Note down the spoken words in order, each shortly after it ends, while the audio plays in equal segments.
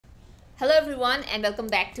Hello everyone and welcome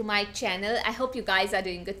back to my channel. I hope you guys are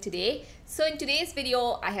doing good today. So in today's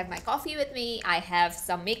video, I have my coffee with me. I have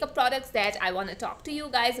some makeup products that I want to talk to you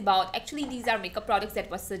guys about. Actually, these are makeup products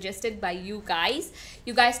that was suggested by you guys.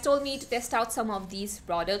 You guys told me to test out some of these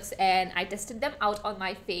products and I tested them out on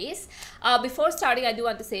my face. Before starting, I do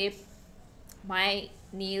want to say my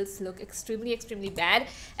nails look extremely bad,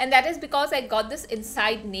 and that is because I got this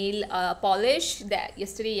inside nail polish that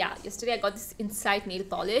yesterday I got this inside nail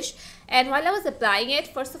polish, and while I was applying it,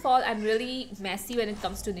 first of all, I'm really messy when it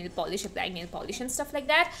comes to nail polish, applying nail polish and stuff like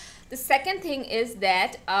that. The second thing is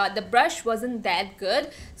that the brush wasn't that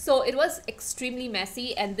good, so it was extremely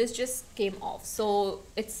messy and this just came off, so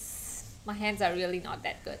my hands are really not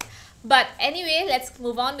that good. But anyway, let's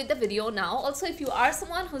move on with the video now. Also, if you are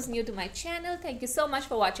someone who's new to my channel, thank you so much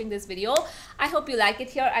for watching this video. I hope you like it.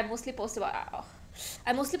 Here I mostly post about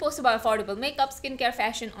affordable makeup, skincare,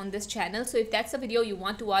 fashion on this channel. So if that's a video you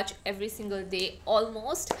want to watch every single day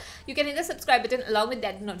almost, you can hit the subscribe button along with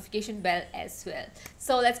that notification bell as well.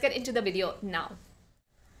 So let's get into the video now.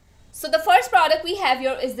 So the first product we have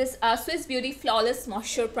here is this Swiss Beauty Flawless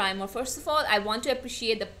Moisture Primer. First of all, I want to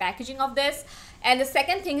appreciate the packaging of this. And the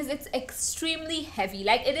second thing is it's extremely heavy.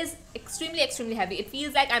 Like, it is extremely heavy. It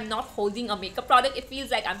feels like I'm not holding a makeup product. It feels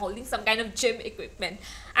like I'm holding some kind of gym equipment.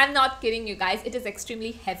 I'm not kidding you guys. It is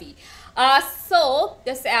extremely heavy. So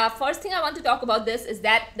this first thing I want to talk about this is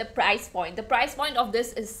that the price point. The price point of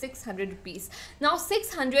this is 600 rupees. Now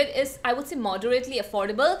 600 is, I would say, moderately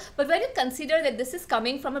affordable. But when you consider that this is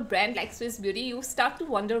coming from a brand like Swiss Beauty, you start to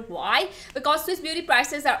wonder why. Because Swiss Beauty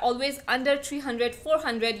prices are always under 300,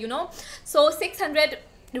 400, you know. So 600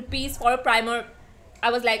 rupees for a primer, I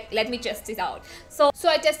was like, let me test it out. So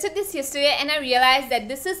I tested this yesterday and I realized that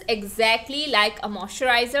this is exactly like a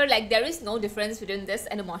moisturizer. Like, there is no difference between this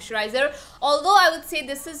and a moisturizer. Although I would say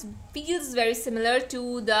this feels very similar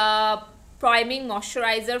to the priming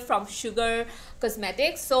moisturizer from Sugar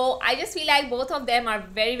Cosmetics. So I just feel like both of them are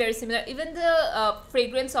very similar. Even the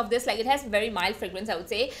fragrance of this, like, it has very mild fragrance, I would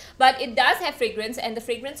say, but it does have fragrance, and the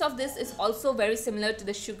fragrance of this is also very similar to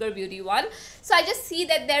the Sugar Beauty one. So I just see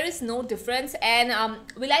that there is no difference, and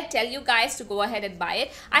will I tell you guys to go ahead and buy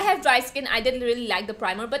it? I have dry skin. I didn't really like the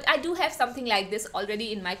primer, but I do have something like this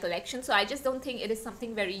already in my collection, so I just don't think it is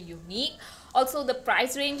something very unique. Also, the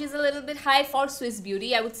price range is a little bit high for Swiss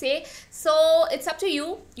Beauty, I would say. So it's up to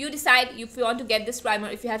you. You decide if you want to get this primer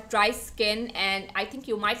if you have dry skin, and I think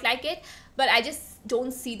you might like it, but I just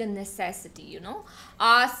don't see the necessity, you know.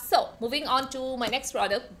 So moving on to my next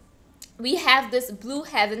product, we have this Blue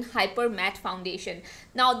Heaven Hyper Matte Foundation.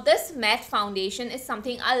 Now this matte foundation is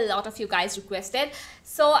something a lot of you guys requested,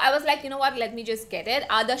 so I was like, you know what, let me just get it.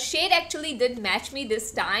 The shade actually did match me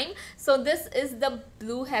this time. So this is the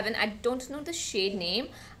Blue Heaven. I don't know the shade name.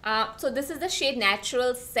 So this is the shade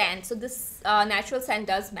Natural Sand. So this Natural Sand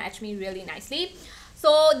does match me really nicely.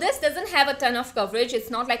 So this doesn't have a ton of coverage. It's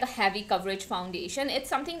not like a heavy coverage foundation. It's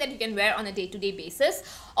something that you can wear on a day-to-day basis.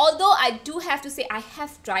 Although I do have to say I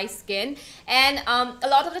have dry skin, and a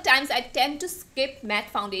lot of the times I tend to skip matte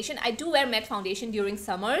foundation. I do wear matte foundation during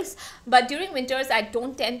summers, but during winters I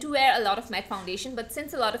don't tend to wear a lot of matte foundation. But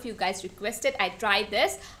since a lot of you guys requested, I tried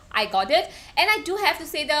this. I got it, and I do have to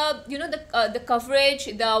say the coverage,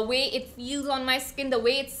 the way it feels on my skin, the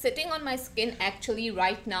way it's sitting on my skin actually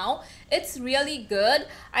right now, it's really good.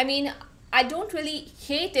 I mean, I don't really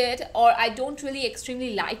hate it, or I don't really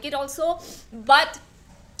extremely like it also, but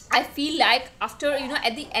I feel like after, you know,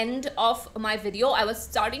 at the end of my video, I was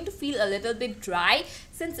starting to feel a little bit dry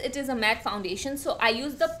since it is a matte foundation. So I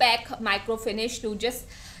used the PAC Micro Finish to just,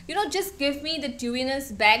 you know, just give me the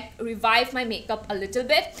dewiness back, revive my makeup a little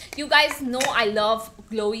bit. You guys know I love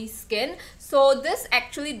glowy skin, so this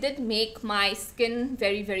actually did make my skin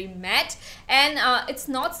very matte, and it's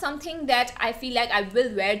not something that I feel like I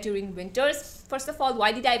will wear during winters. First of all,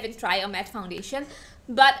 why did I even try a matte foundation?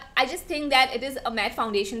 But I just think that it is a matte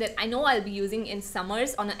foundation that I know I'll be using in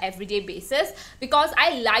summers on an everyday basis, because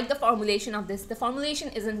I like the formulation of this. The formulation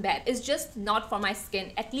isn't bad. It's just not for my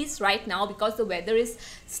skin, at least right now, because the weather is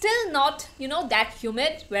still not, you know, that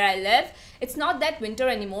humid where I live. It's not that winter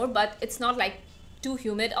anymore, but it's not like too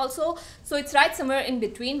humid also. So it's right somewhere in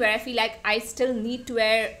between where I feel like I still need to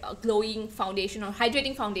wear a glowing foundation or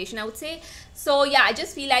hydrating foundation, I would say. So yeah, I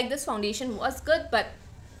just feel like this foundation was good, but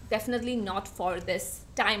definitely not for this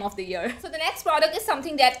time of the year. So the next product is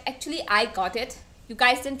something that actually I got it. You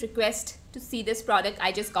guys didn't request to see this product,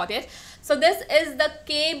 I just got it. So this is the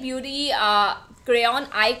K Beauty eye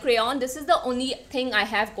crayon. This is the only thing I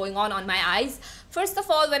have going on my eyes First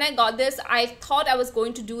of all, when I got this, I thought I was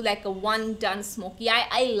going to do like a one done smoky eye.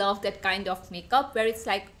 I love that kind of makeup where it's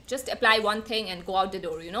like just apply one thing and go out the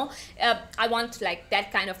door, you know. I want like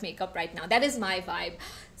that kind of makeup right now. That is my vibe.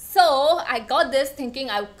 So I got this thinking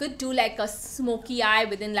I could do like a smoky eye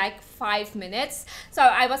within like 5 minutes. So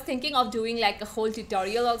I was thinking of doing like a whole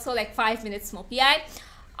tutorial also, like 5 minutes smoky eye.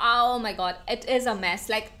 Oh my god, it is a mess.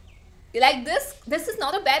 Like this is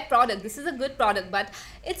not a bad product. This is a good product, but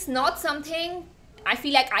it's not something I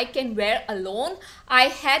feel like I can wear alone. I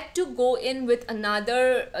had to go in with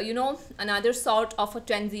another, you know, another sort of a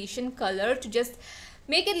transition color to just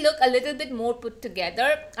make it look a little bit more put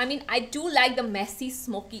together. I mean, I do like the messy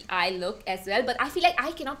smoky eye look as well, but I feel like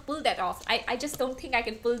I cannot pull that off. I just don't think I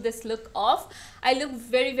can pull this look off. I look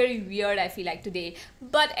very, very weird, I feel like, today.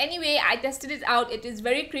 But anyway, I tested it out. It is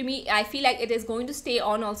very creamy. I feel like it is going to stay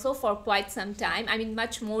on also for quite some time. I mean,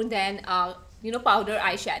 much more than, you know, powder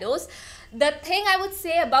eyeshadows. The thing I would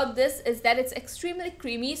say about this is that it's extremely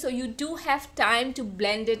creamy, so you do have time to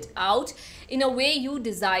blend it out in a way you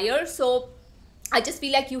desire. So I just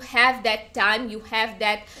feel like you have that time, you have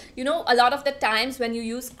that, you know, a lot of the times when you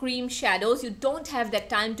use cream shadows, you don't have that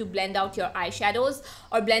time to blend out your eyeshadows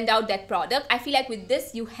or blend out that product. I feel like with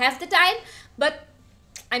this, you have the time, but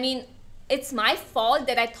I mean, it's my fault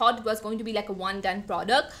that I thought it was going to be like a one done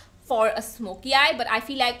product for a smoky eye, but I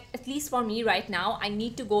feel like, at least for me right now, I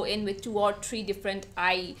need to go in with 2 or 3 different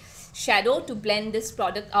eyeshadow to blend this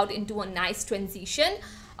product out into a nice transition.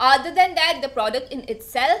 Other than that, the product in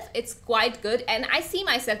itself, it's quite good, and I see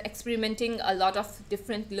myself experimenting a lot of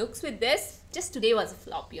different looks with this. Just today was a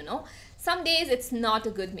flop, you know. Some days it's not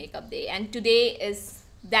a good makeup day, and today is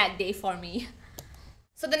that day for me.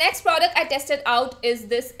 So the next product I tested out is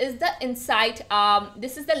the Insight,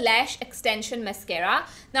 this is the Lash Extension Mascara.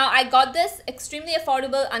 Now I got this extremely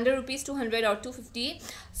affordable, under rupees 200 or 250.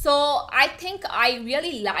 So I think I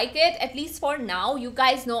really like it, at least for now. You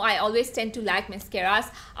guys know I always tend to like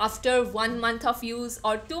mascaras after 1 month of use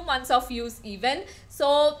or 2 months of use even.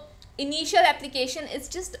 So initial application is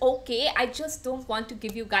just okay. I just don't want to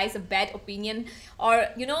give you guys a bad opinion or,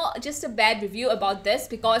 you know, just a bad review about this,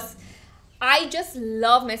 because I just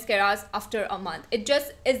love mascaras after a month. It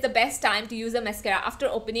just is the best time to use a mascara after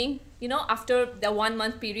opening, you know, after the 1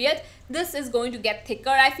 month period. This is going to get thicker.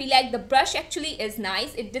 I feel like the brush actually is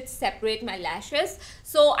nice. It did separate my lashes.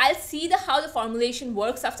 So I'll see how the formulation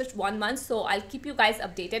works after 1 month. So I'll keep you guys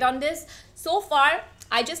updated on this. So far,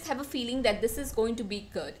 I just have a feeling that this is going to be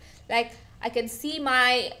good. Like, I can see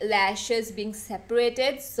my lashes being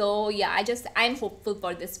separated. So yeah, I'm hopeful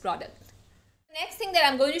for this product. Next thing that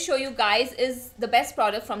I'm going to show you guys is the best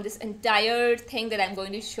product from this entire thing that I'm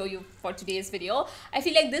going to show you for today's video. I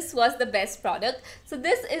feel like this was the best product. So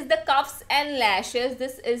this is the Cuffs and Lashes.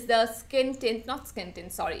 This is the skin tint, not skin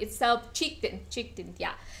tint, sorry. It's a cheek tint,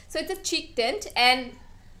 yeah. So it's a cheek tint, and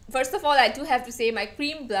first of all, I do have to say my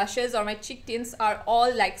cream blushes or my cheek tints are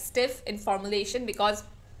all like stiff in formulation because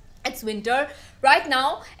it's winter right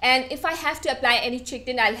now, and if I have to apply any cheek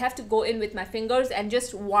tint, I'll have to go in with my fingers and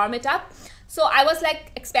just warm it up. So I was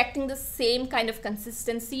like expecting the same kind of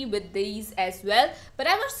consistency with these as well, but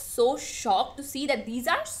I was so shocked to see that these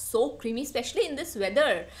are so creamy, especially in this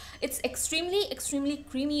weather. It's extremely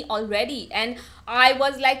creamy already, and I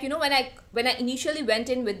was like, you know, when I initially went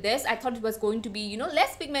in with this, I thought it was going to be, you know,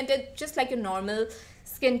 less pigmented, just like your normal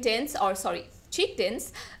skin tints, or sorry, cheek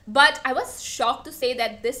tints, but I was shocked to say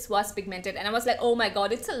that this was pigmented, and I was like, oh my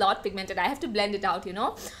god, it's a lot pigmented. I have to blend it out, you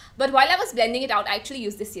know. But while I was blending it out, I actually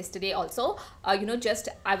used this yesterday also, you know, just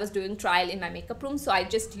I was doing trial in my makeup room, so I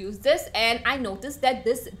just used this, and I noticed that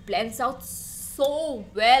this blends out so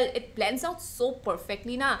well. It blends out so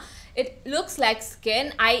perfectly now. It looks like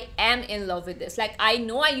skin. I am in love with this. Like, I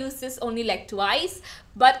know I used this only like twice,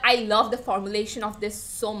 but I love the formulation of this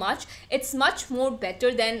so much. It's much more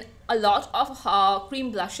better than a lot of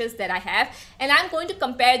cream blushes that I have, and I'm going to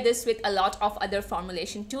compare this with a lot of other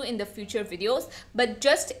formulation too in the future videos. But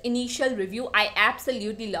just initial review, I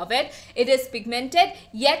absolutely love it. It is pigmented,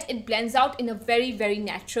 yet it blends out in a very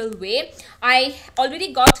natural way. I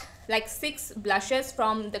already got like 6 blushes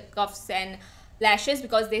from the Cuffs and Lashes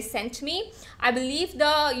because they sent me, I believe,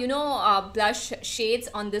 the, you know, blush shades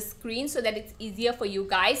on the screen so that it's easier for you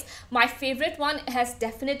guys. My favorite one has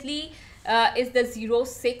definitely is the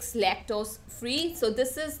 06 lactose free. So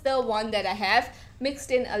this is the one that I have.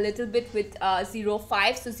 mixed in a little bit with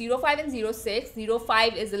 05. So 05 and 06.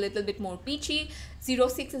 05 is a little bit more peachy,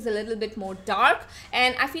 06 is a little bit more dark,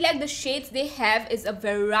 and I feel like the shades they have is a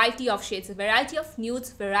variety of shades, a variety of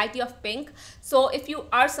nudes, variety of pink. So if you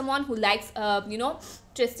are someone who likes you know,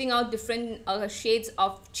 testing out different shades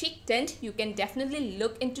of cheek tint, you can definitely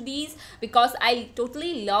look into these, because I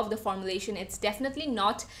totally love the formulation. It's definitely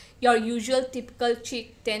not your usual typical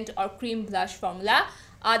cheek tint or cream blush formula.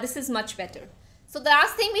 This is much better. So the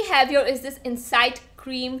last thing we have here is this Insight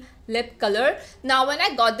Cream Lip Color. Now when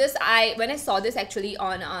I got this, when I saw this actually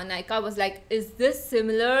on Nykaa, I was like, is this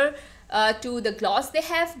similar to the gloss they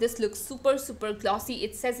have? This looks super glossy.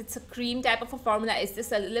 It says it's a cream type of a formula. Is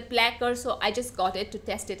this a lip lacquer? So I just got it to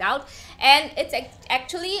test it out, and it's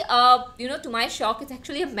actually you know, to my shock, it's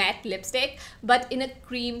actually a matte lipstick but in a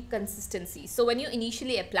cream consistency. So when you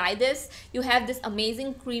initially apply this, you have this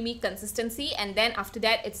amazing creamy consistency, and then after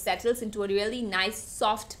that it settles into a really nice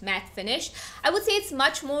soft matte finish. I would say it's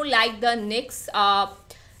much more like the NYX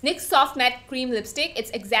Soft Matte Cream Lipstick. It's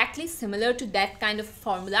exactly similar to that kind of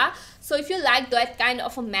formula. So if you like that kind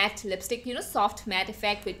of a matte lipstick, you know, soft matte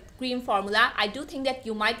effect with cream formula, I do think that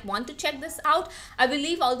you might want to check this out. I will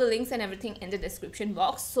leave all the links and everything in the description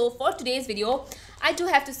box. So for today's video, I do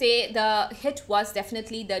have to say the hit was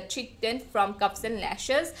definitely the cheek tint from Cuffs and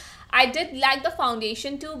Lashes. I did like the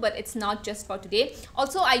foundation too, but it's not just for today.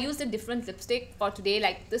 Also, I used a different lipstick for today,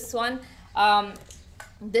 like this one.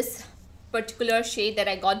 This particular shade that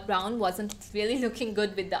I got, brown, wasn't really looking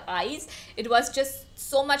good with the eyes. It was just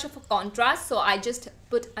so much of a contrast, so I just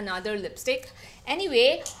put another lipstick.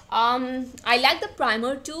 Anyway, I like the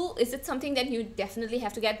primer too. Is it something that you definitely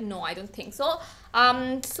have to get? No, I don't think so.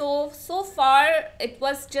 So far it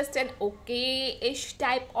was just an okay-ish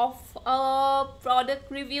type of product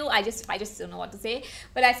review. I just don't know what to say,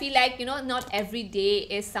 but I feel like, you know, not every day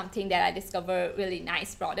is something that I discover really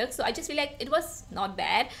nice products. So I just feel like it was not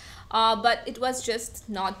bad, but it was just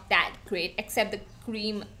not that great, except the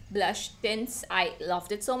cream blush tints. I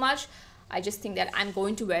loved it so much. I just think that I'm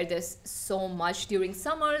going to wear this so much during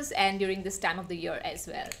summers and during this time of the year as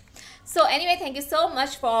well. So anyway, thank you so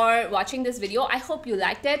much for watching this video. I hope you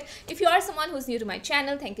liked it. If you are someone who's new to my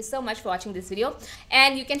channel, thank you so much for watching this video.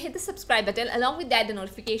 And you can hit the subscribe button, along with that the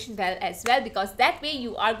notification bell as well, because that way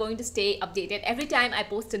you are going to stay updated every time I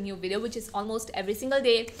post a new video, which is almost every single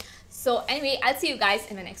day. So anyway, I'll see you guys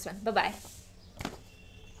in the next one. Bye-bye.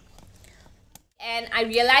 And I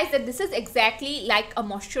realized that this is exactly like a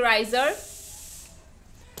moisturizer.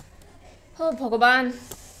 Oh, Bhagavan.